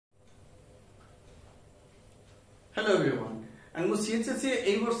Hello everyone, and mu CHS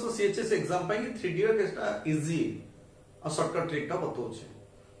ए वर्ष CHS exam पाई 3D रो केसटा easy आ shortcut trick का बतौछे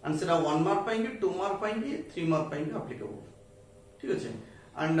and सेटा 1 mark पाई 2 mark पाई 3 mark पाई applicable ठीक अछि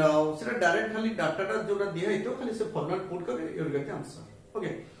and सेटा डायरेक्ट खाली डाटाटा जोटा दिया हितो खाली से फॉर्मेट पुट करे you will get the answer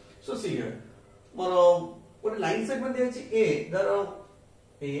okay so see here मोर एक लाइन सेगमेंट दिया अछि ए दर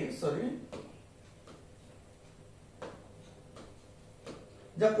ए sorry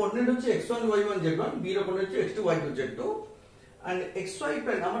the coordinate hoche x1 y1 z1 b ro coordinate hoche x2 y2 z2 and xy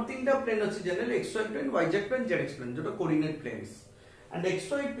plane amar tinta plane achi generally xy plane yz plane zx plane jota coordinate planes and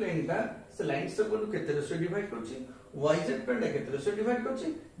xy plane ta se line segment kete re se divide korchi yz plane ta kete re se divide korchi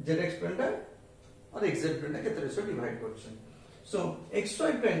zx plane ta और xz plane ta kete re se divide korchi so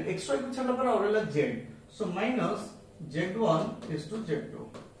xy plane xy ko chhala par aur la z so minus z1 is to z2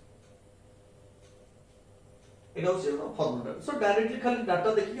 এটা হচ্ছে formula so directly খালি data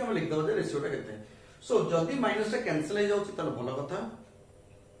দেখি আমরা লিখ দেব যে রেশিওটা কেতে সো যদি মাইনাসটা ক্যান্সেল হয়ে যাচ্ছে তাহলে ভালো কথা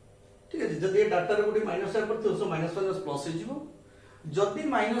ঠিক আছে যদি এই ডাটারে গুটি মাইনাস আর করতে সো মাইনাস মাইনাস প্লাস হয়ে যাব যদি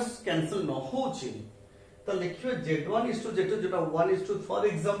মাইনাস ক্যান্সেল ন হোছি তো লিখিবে z1 z2 যেটা 1 ফর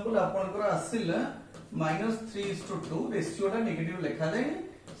एग्जांपल आपनकर আসিলা -3:2 রেশিওটা নেগেটিভ লেখা যায়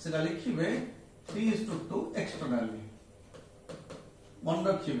সেটা লিখিবে 3:2 এক্সটারনালি মন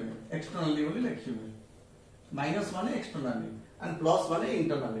রাখিবে এক্সটারনালি বলি লিখিবে माइनस माने एक्सटर्नली एंड प्लस माने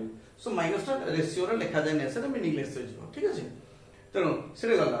इंटरनली सो माइनस टा रेशियो रे लिखा जाय नै सेटा मीनिंगलेस हो जिवो ठीक अछि तनो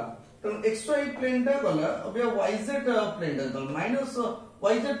सेरे गला तनो xy प्लेन टा गला अब yz प्लेन टा गला माइनस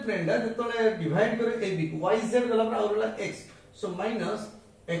yz प्लेन टा जतले डिवाइड करे ab को yz गला पर और x so minus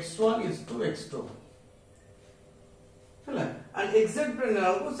x1 is to x2 हला एंड xz प्लेन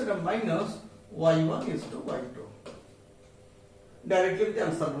को सेटा minus y1 is to y2 directly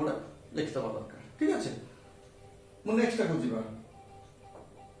answer mode लिखता दरकार ठीक अछि मु नेक्स्ट को जीवा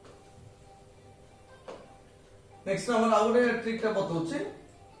नेक्स्ट हमर आउरे ट्रिक ता बतौचे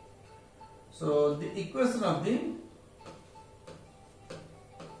so the equation of the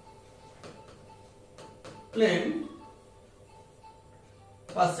plane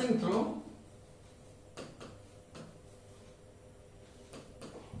passing through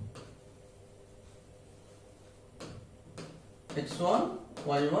x1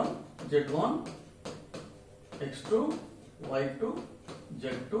 y1 z1 x2 y2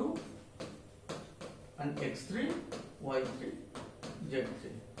 z2 and x3 y3 z3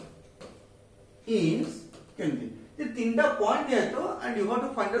 is केंदी ये तीनटा पॉइंट दिया तो and you have to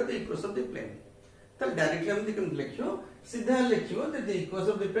find out the equation of the plane तो directly हम दिखन लिखियो सीधा लिखियो the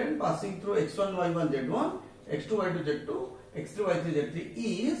equation of the plane passing through x1 y1 z1 x2 y2 z2 x3 y3 z3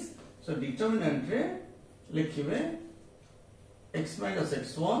 is so determinant रे लिखिबे x minus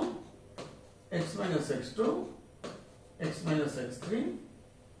x1 x minus x2 x minus x3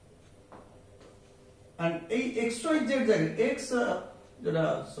 and a xy z जगह x जरा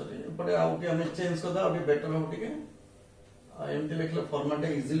sorry पड़े out हमें change कर दा अभी better हो ठीक है एमती लिखले फॉर्मेट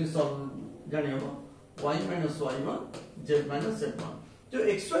इजीली सॉल्व जानि हो y minus y1 z minus z1 जो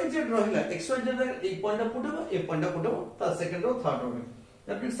xy z रहिला xy z जगह एक पॉइंट पुटबो एक पॉइंट पुटबो ता second row third row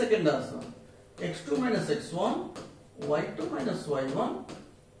that means second answer x2 minus x1 y2 minus y1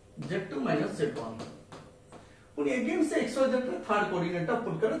 z2 minus z1 पुनी again से xy z third coordinate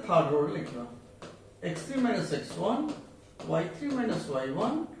put करे third row लिखना x3 minus x1 y3 minus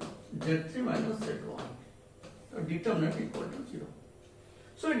y1 z3 minus z1 तो determinant equal to 0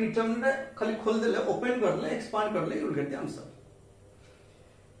 so determinant खाली खोल देले open करले expand करले you will get the answer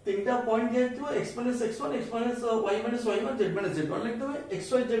तीनटा पॉइंट दिया तो x minus x1 x minus y minus y1 z minus z1 लिख दो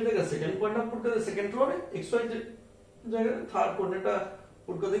xy z जगह सेकंड पॉइंट पुट करे सेकंड रो रे xy z जगह थर्ड कोऑर्डिनेट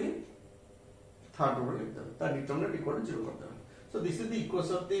पुट कर देंगे थर्ड रो लिख दो ता डिटरमिनेंट इक्वल टू 0 कर दो so this is the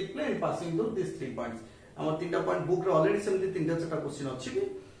equation of the plane passing through this 3 points हमर तीनटा पॉइंट बुक रे ऑलरेडी सेमती तीनटा चारटा क्वेश्चन अछि कि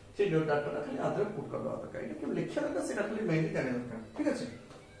से डाटा खाली आधे पुट कर दो दरकार कि लिखिया दरकार से खाली मेनली जाने दरकार ठीक अछि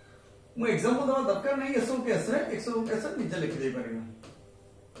मु एग्जांपल दवा दरकार नहीं एसो केस रे निजे लिख दे परिना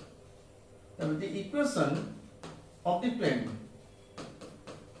तब the equation of the plane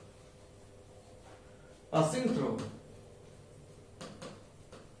passing through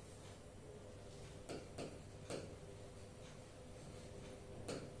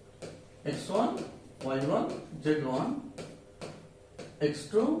x1 y1 z1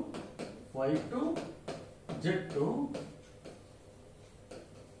 x2 y2 z2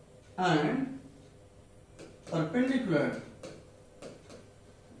 and perpendicular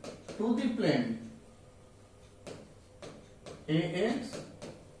to the plane ax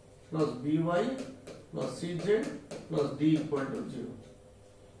plus by plus cz plus d equal to 0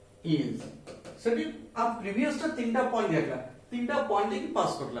 is सेठी आप प्रीवियस टा तीनटा पॉइंट देखला तीनटा point देखि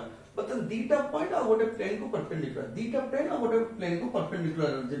पास करला बतन दीटा point आ गोटे plane को perpendicular दीटा plane आ गोटे प्लेन को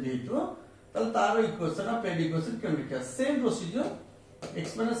परपेंडिकुलर जे देइतो तल तार इक्वेशन आ प्लेन इक्वेशन केम लिखा same procedure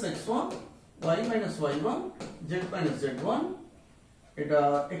x - x1 y - y1 z - z1 एटा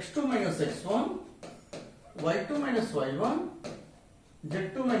x2 - x1 y2 - y1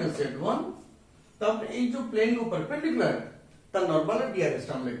 z2 - z1 तब ए जो प्लेन को परपेंडिकुलर ता नॉर्मल डीआरएस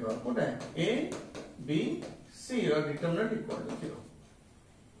हम लिखबा Kota a b c row determinant equal to 0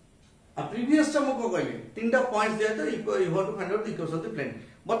 uh previous term को कहले तीनटा पॉइंट्स दिया तो you have to find out the equation of the plane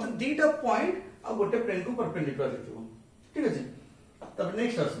but दीटा point आ गोटे प्लेन को परपेंडिकुलर दिखो ठीक अछि तब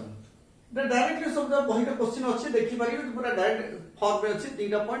नेक्स्ट आसन द डायरेक्टली सब द बहिटा क्वेश्चन अछि देखि पारियो कि पूरा डायरेक्ट फॉर्म में अछि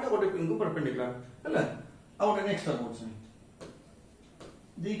तीनटा पॉइंट आ गोटे प्लेन को परपेंडिकुलर हला आ गोटे नेक्स्ट टर्म अछि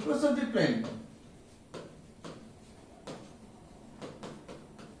the equation of the plane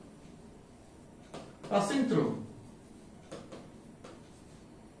passing through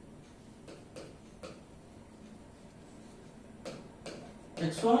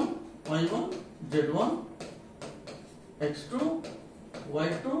x1 y1 z1 x2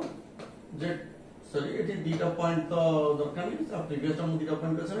 y2 z sorry it is data point तो दरकार नहीं सब previous term data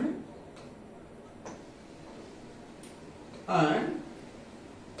point कैसे नहीं and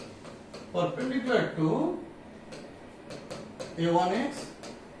perpendicular to a1x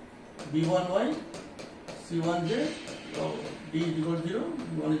b1y c1z d is equal to 0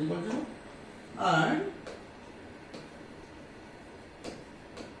 b1 is equal to 0 and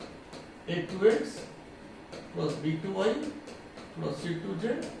a2x plus b2y plus c2z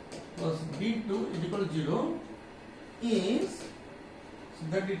plus d2 is equal to 0 is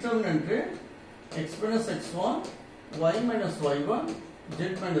the determinant x minus x1 y minus y1 z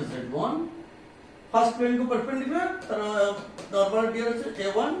minus z1 first plane को perpendicular तर normal dear है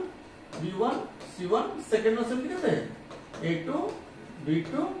a1 b1 c1 second में same लिखते हैं a2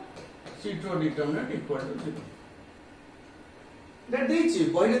 b2 c2 determinant equal to 0 that देछि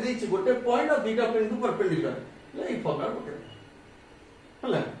point देछि गोटे point और बीटा प्लेन को परपेंडिकुलर ले फॉर्मुला गोटे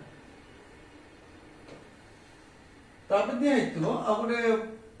हला तापर दिया हेतु आ गोटे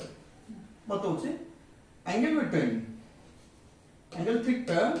बताउछि angle between angle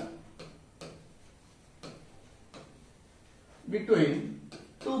theta between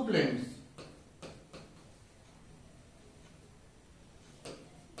two planes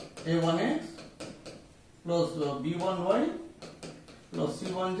a1x plus b1y plus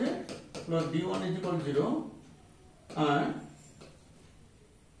c1z plus d1 is equal to 0 and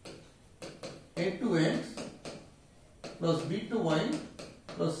a2x plus b2y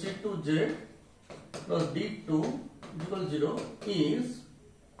plus c2z plus d2 is equal to 0 is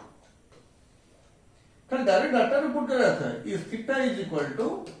खाली direct data report कर रहा था इस theta is equal to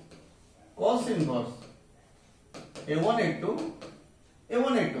cos inverse a1a2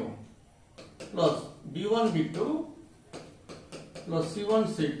 plus b1b2 plus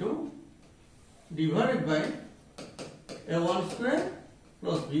c1c2 divided by a1 square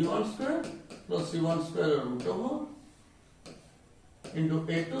plus b1 square plus c1 square root over into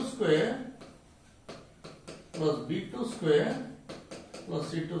a2 square plus b2 square plus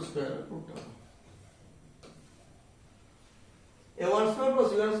c2 square root over a1 square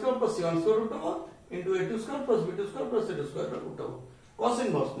plus b1 square plus c1 square root over into a2 square plus b2 square plus c2 square root over cos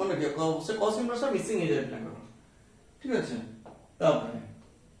inverse मन रखिए से cos inverse missing है जाए plane ठीक है तब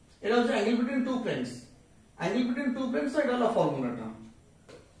एटा होचे angle between two planes angle between two planes एटा वाला फार्मूला टा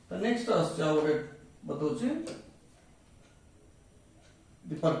तो नेक्स्ट आछे आउटे बताउछि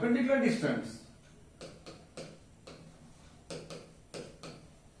the perpendicular distance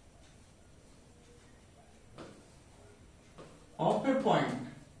of a point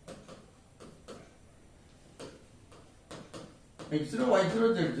x0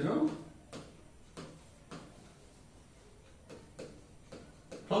 y0 z0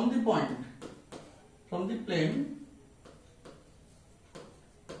 from the point from the plane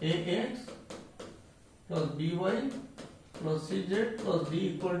ax plus by plus cz plus d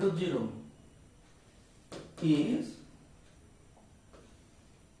equal to 0 is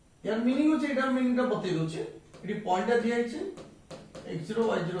यार meaning होचे एटा meaning टा बतै दोचे eighty point दिया छै x0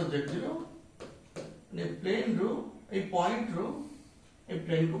 y0 z0 ने plane रो ए point रो ए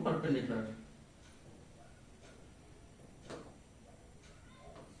plane को perpendicular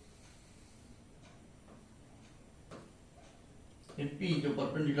A p जो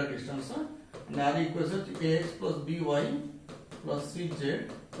perpendicular distance है नार equation ax plus by plus cz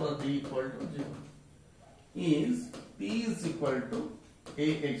plus d equal to 0 is p is equal to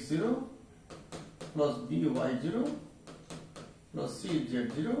ax0 plus by0 plus c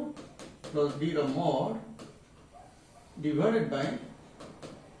z0 plus d the mod divided by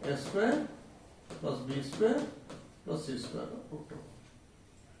a square plus b square plus c square root over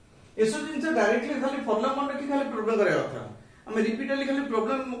एसो जिनसे directly खाली formula मन रखी खाली problem करे कथा हमें repeatedly खाली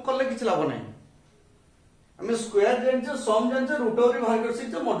प्रॉब्लम करले किछ लाभ नै हमें स्क्वायर जानचे सम जानचे रूट ओवर बाहर कर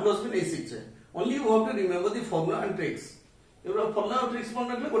सकते मॉडुलस भी नहीं सकते only you have to remember the formula and tricks एवरा formula और ट्रिक्स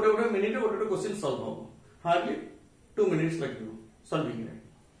मन रखले गोटे मिनिट गोटे क्वेश्चन सॉल्व हो हार्डली 2 मिनिट्स लागियो सॉल्विंग रे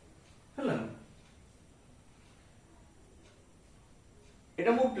हला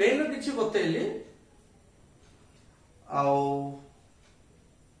एटा मो प्लेन किछ बतेली आओ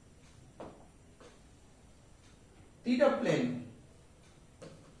theta plane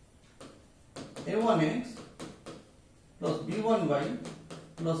a1x plus b1y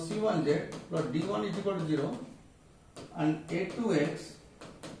plus c1z plus d1 is equal to 0 and a2x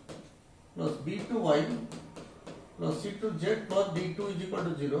plus b2y plus c2z plus d2 is equal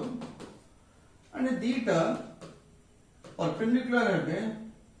to 0 and theta perpendicular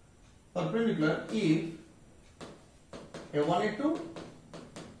if a1 a2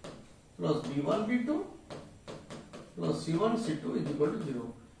 plus b1 b2 plus c1 c2 is equal to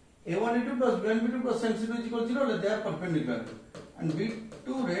 0. a1 a2 plus b1 b2 plus c2 is equal to 0. They are perpendicular. And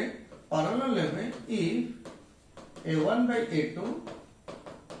b2 रे parallel लेवे if a1 by a2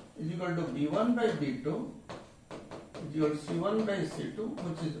 is equal to b1 by b2 is equal to c1 by c2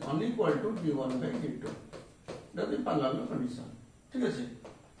 which is unequal to d1 by d2. That is parallel condition. ठीक है जी.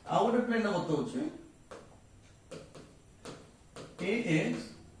 आउ गोटे plane ना बताऊँ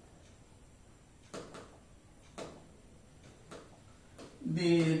ax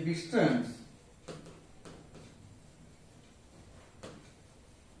the distance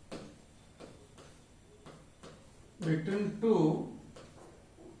between two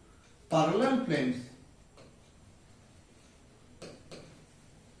parallel planes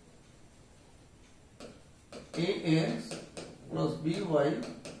ax plus by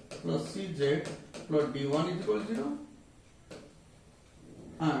plus cz plus d1 is equal to 0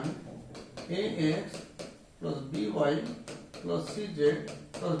 and ax plus by plus cz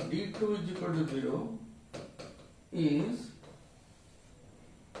plus d2 is equal to 0 is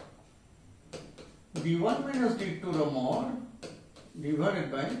d1 minus d2 mod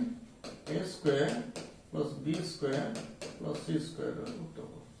divided by a square plus b square plus c square root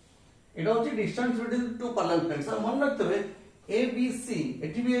over এটা হচ্ছে distance between two parallel planes আর মনে রাখতে হবে ABC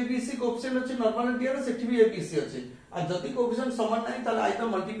এটি B ABC coefficient আছে normal DRS এটি B ABC আছে আর যদি কোএফিসিয়েন্ট সমান নাই তাহলে আইদর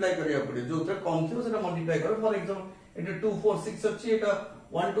মল্টিপ্লাই করিয়া পড়ে যোটা কম থিব সেটা মল্টিপ্লাই করো ফর एग्जांपल এটা 2 4 6 আছে এটা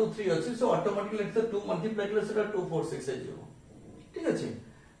 1 2 3 আছে সো অটোমেটিক্যালি এটা 2 মল্টিপ্লাই করলে সেটা 2 4 6 হয়ে যাব ঠিক আছে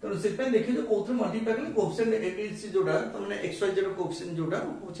তো সেটা দেখি যে কোথে মল্টিপ্লাই করলে কোএফিসিয়েন্ট ABC जोड़ा तो माने xy जेरो कोएफिसিয়েন্ট जोड़ा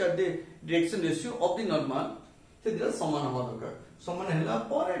which are the direction ratio of the normal से दिला समान होवा दरकार समान हैला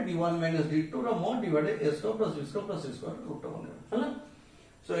पर d1 d2 row mod divided a square plus b square plus c square root over हैला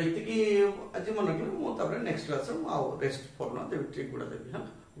सो एतिकी आज मन रखले मो तापर नेक्स्ट क्लास रो आ रेस्ट फॉर्मुला दे ट्रिक गुडा देबी हां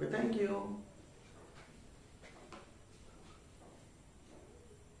ओके थैंक यू